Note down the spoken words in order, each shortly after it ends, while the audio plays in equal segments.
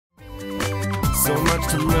So much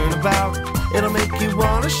to learn about, it'll make you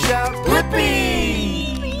wanna shout,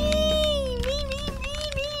 Blippi!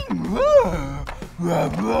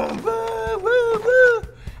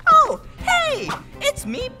 Oh, hey! It's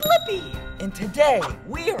me, Blippi! And today,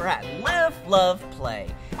 we are at Live, Love, Play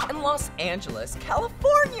in Los Angeles,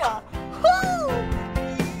 California! Woo!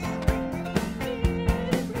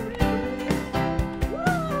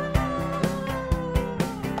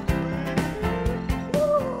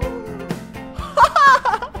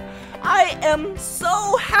 I am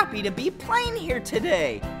so happy to be playing here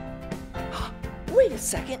today. Wait a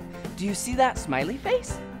second. Do you see that smiley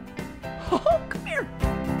face? Oh, come here.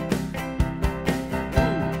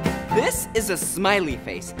 This is a smiley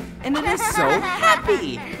face, and it is so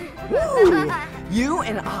happy. Woo. You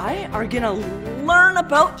and I are gonna learn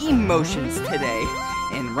about emotions today.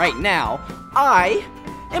 And right now, I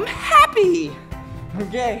am happy.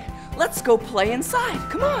 Okay, let's go play inside.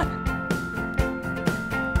 Come on.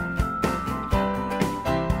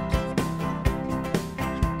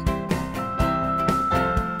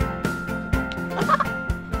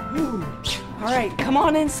 All right, come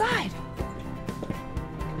on inside.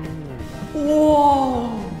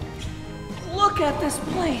 Whoa! Look at this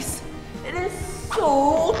place. It is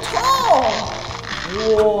so tall.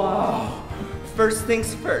 Whoa! First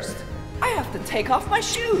things first, I have to take off my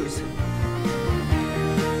shoes.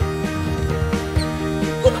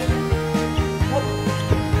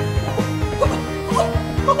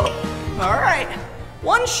 All right,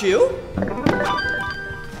 one shoe.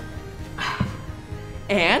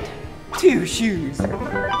 And 2 shoes. Come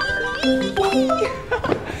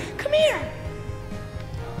here.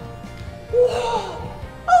 Whoa.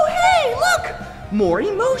 Oh, hey, look. More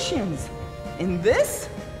emotions. And this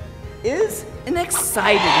is an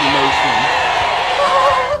excited emotion.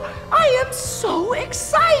 Oh, I am so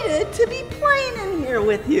excited to be playing in here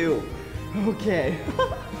with you. Okay.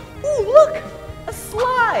 Ooh, look, a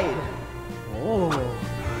slide. Oh.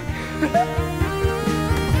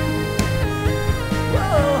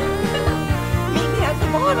 Whoa. At the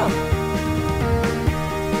bottom.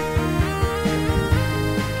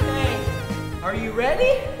 Okay, are you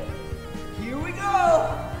ready? Here we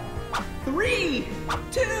go. 3,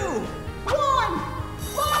 2, 1.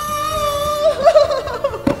 Whoa!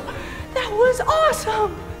 That was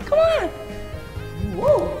awesome. Come on.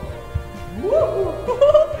 Whoa. Whoa.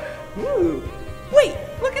 Woo. Wait,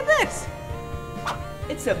 look at this.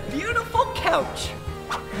 It's a beautiful couch.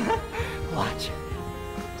 Watch.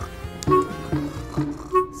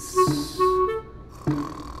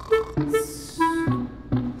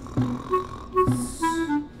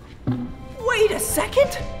 Wait a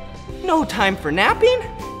second! No time for napping,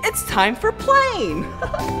 it's time for playing!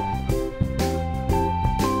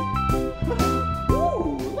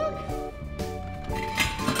 Ooh, look!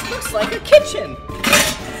 Looks like a kitchen!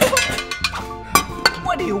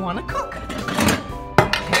 What do you want to cook?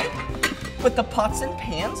 Okay, put the pots and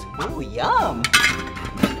pans. Ooh, yum!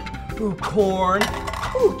 Ooh, corn.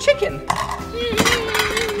 Ooh, chicken.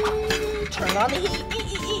 Turn on the heat,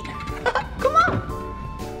 eat. Come on.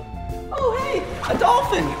 Oh, hey, a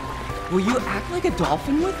dolphin. Will you act like a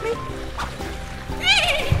dolphin with me?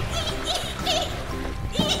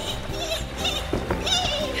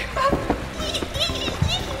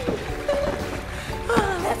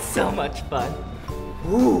 Oh, that's so much fun.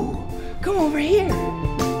 Ooh, come over here.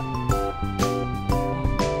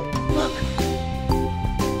 Look.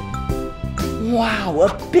 Wow,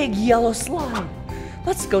 a big yellow slide.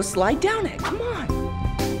 Let's go slide down it, come on.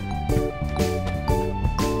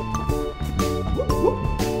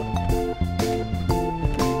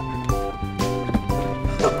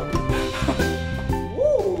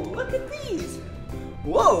 Whoa, look at these.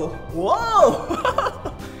 Whoa, whoa,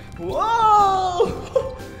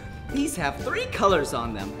 whoa. These have 3 colors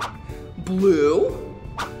on them. Blue,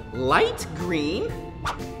 light green,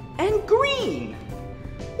 and green.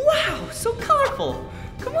 Wow, so colorful.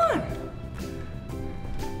 Come on.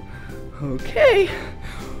 Okay.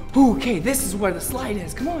 Okay, this is where the slide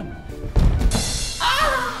is. Come on.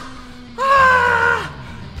 Ah! Ah!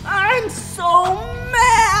 I'm so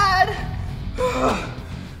mad.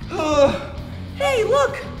 Hey,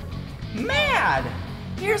 look. Mad.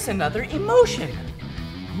 Here's another emotion.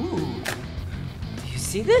 Ooh. Do you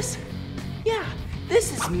see this? Yeah,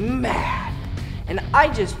 this is mad. And I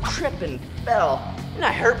just tripped and fell. And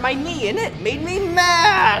I hurt my knee and it made me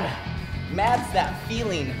mad. Mad's that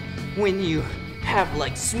feeling when you have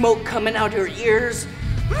like smoke coming out your ears.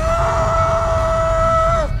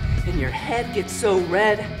 And your head gets so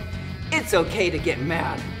red. It's okay to get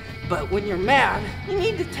mad. But when you're mad, you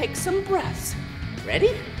need to take some breaths.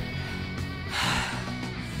 Ready?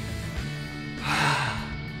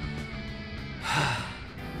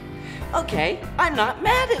 Okay, I'm not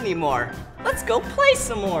mad anymore. Let's go play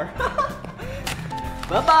some more.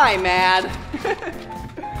 Bye-bye, Mad.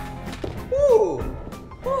 Ooh.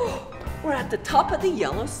 Ooh, we're at the top of the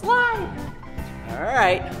yellow slide. All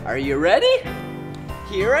right, are you ready?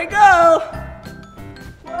 Here I go.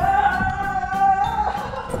 Whoa!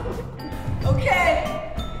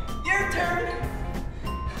 Okay, your turn.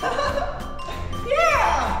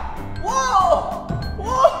 Yeah! Whoa!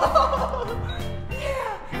 Whoa!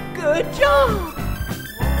 Yeah, good job.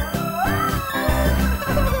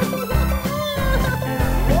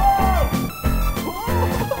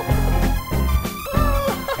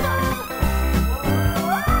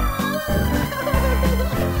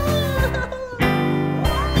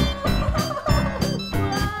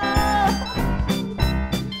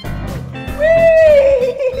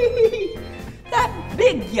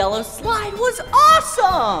 Yellow slide was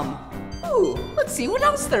awesome! Ooh, let's see what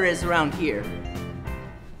else there is around here.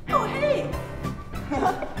 Oh, hey!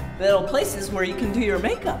 Little places where you can do your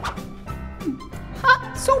makeup.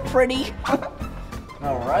 Ha, so pretty.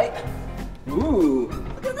 All right. Ooh,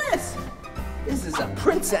 look at this. This is a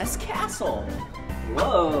princess castle.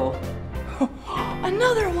 Whoa.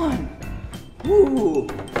 Another one. Ooh,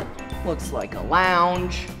 looks like a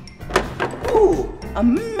lounge. Ooh, a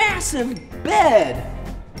massive bed.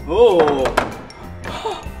 Oh,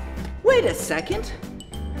 wait a second.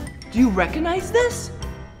 Do you recognize this?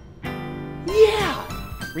 Yeah,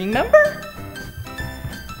 remember?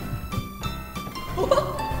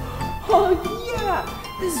 Oh yeah,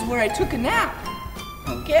 this is where I took a nap.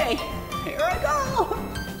 Okay, here I go.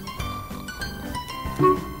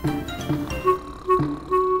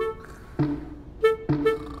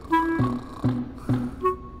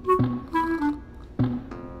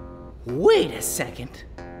 Wait a second.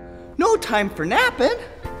 No time for napping.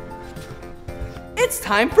 It's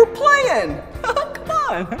time for playing. Come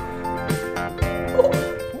on. Whoa,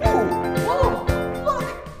 whoa, look.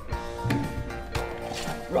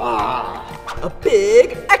 Rah, a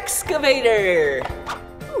big excavator.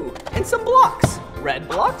 Ooh, and some blocks. Red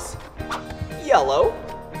blocks, yellow,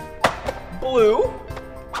 blue,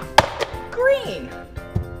 green.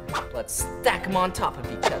 Let's stack them on top of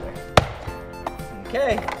each other.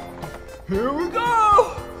 Okay, here we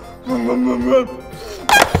go.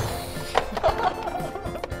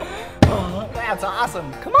 Oh, that's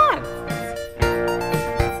awesome. Come on.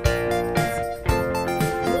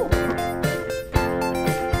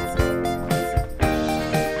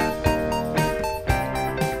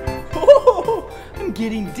 Oh, I'm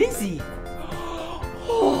getting dizzy.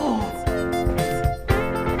 Oh.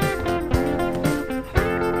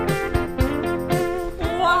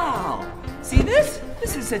 Wow. See this?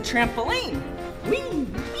 This is a trampoline. Whee!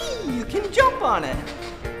 You can jump on it.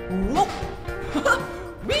 Whoa!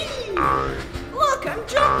 Whee! Look, I'm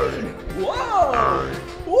jumping. Whoa!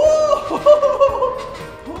 Whoa!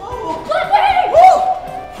 Whoa! Blippi! Whoa!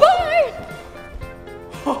 Bye!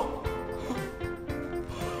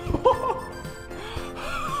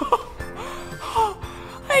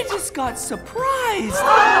 I just got surprised.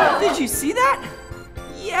 Did you see that?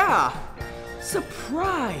 Yeah,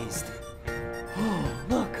 surprised. Oh,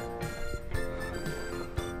 look.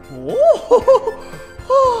 Whoa!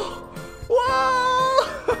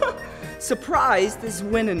 Whoa! Surprised is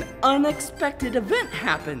when an unexpected event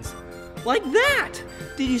happens. Like that.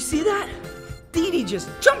 Did you see that? Dee Dee just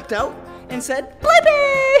jumped out and said,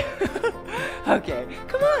 Blippi! Okay,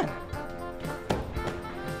 come on.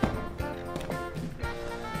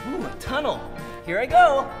 Ooh, a tunnel. Here I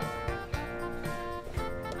go.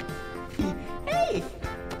 Hey!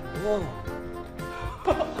 Whoa.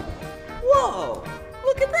 Whoa!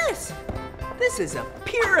 Look at this. This is a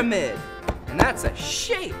pyramid. And that's a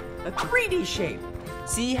shape, a 3D shape.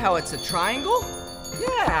 See how it's a triangle?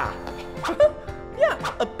 Yeah. Yeah,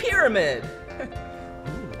 a pyramid.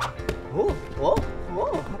 Whoa, whoa,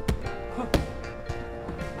 whoa.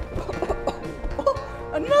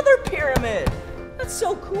 Another pyramid. That's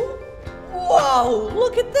so cool. Whoa,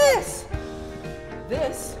 look at this.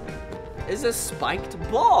 This is a spiked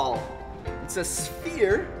ball. It's a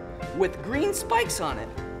sphere with green spikes on it.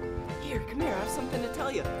 Here, come here, I have something to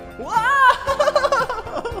tell you.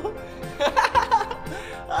 Whoa!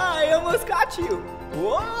 I almost got you.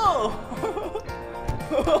 Whoa!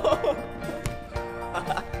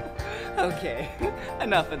 Okay,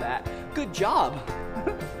 enough of that. Good job.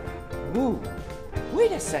 Ooh,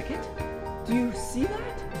 wait a second. Do you see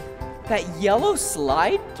that? That yellow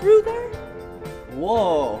slide through there?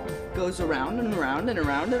 Whoa, goes around and around and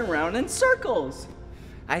around and around in circles.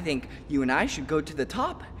 I think you and I should go to the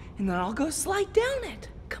top and then I'll go slide down it.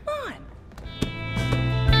 Come on.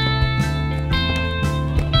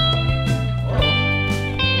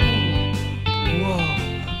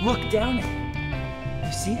 look down it.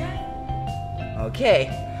 You see that? Okay,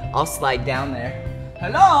 I'll slide down there.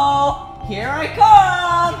 Hello, here I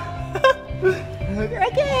come.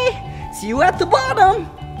 Okay, see you at the bottom.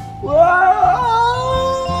 Whoa!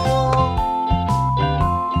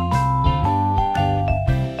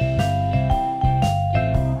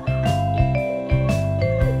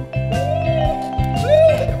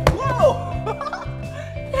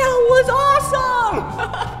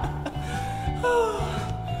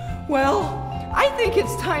 Well, I think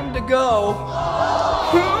it's time to go.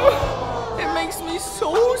 It makes me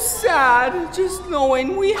so sad just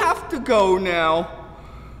knowing we have to go now.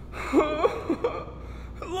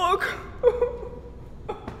 Look.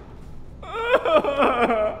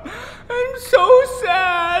 I'm so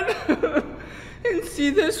sad. And see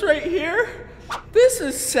this right here? This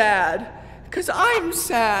is sad. Because I'm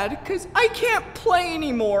sad. Because I can't play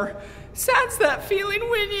anymore. Sad's that feeling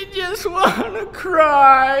when you just want to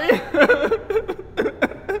cry.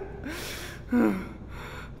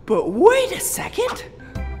 But wait a second.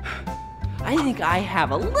 I think I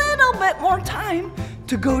have a little bit more time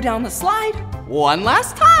to go down the slide one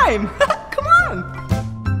last time. Come on.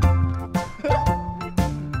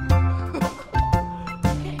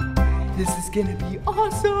 Okay, this is gonna be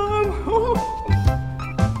awesome.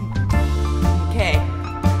 Okay,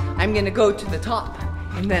 I'm gonna go to the top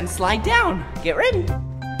and then slide down. Get ready.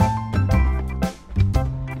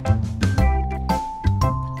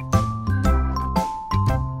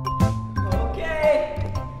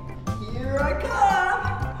 Okay, here I come.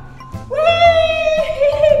 Whee!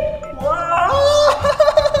 Whoa!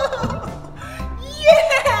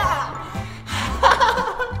 Yeah!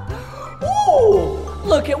 Ooh,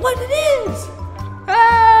 look at what it is. Ah!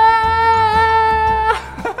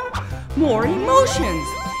 More emotions.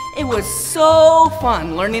 It was so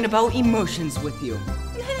fun learning about emotions with you.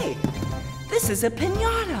 Hey, this is a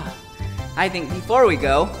piñata. I think before we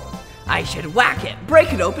go, I should whack it,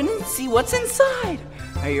 break it open, and see what's inside.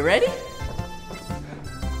 Are you ready?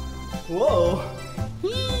 Whoa.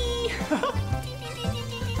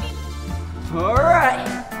 All right,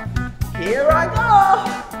 here I go.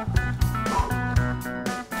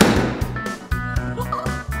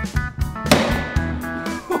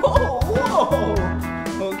 Whoa.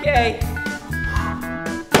 Okay.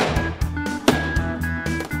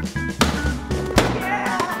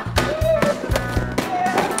 Yeah.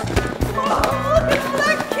 Oh, look at all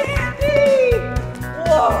that candy.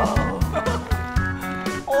 Whoa.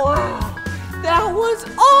 Wow, that was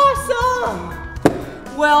awesome.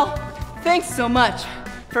 Well, thanks so much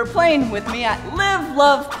for playing with me at Live,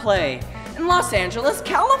 Love, Play in Los Angeles,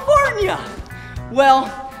 California.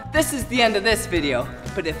 Well, this is the end of this video.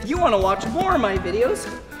 But if you want to watch more of my videos,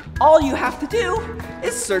 all you have to do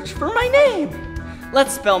is search for my name.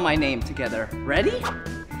 Let's spell my name together. Ready?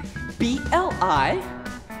 B-L-I-P-P-I.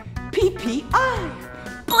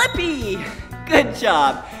 Blippi! Good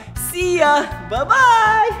job. See ya.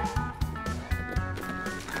 Bye-bye.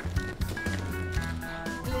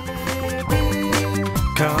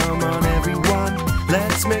 Come on everyone,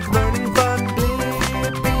 let's make learning fun.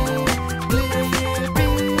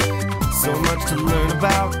 So much to learn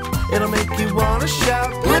about, it'll make you wanna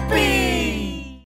shout, Blippi!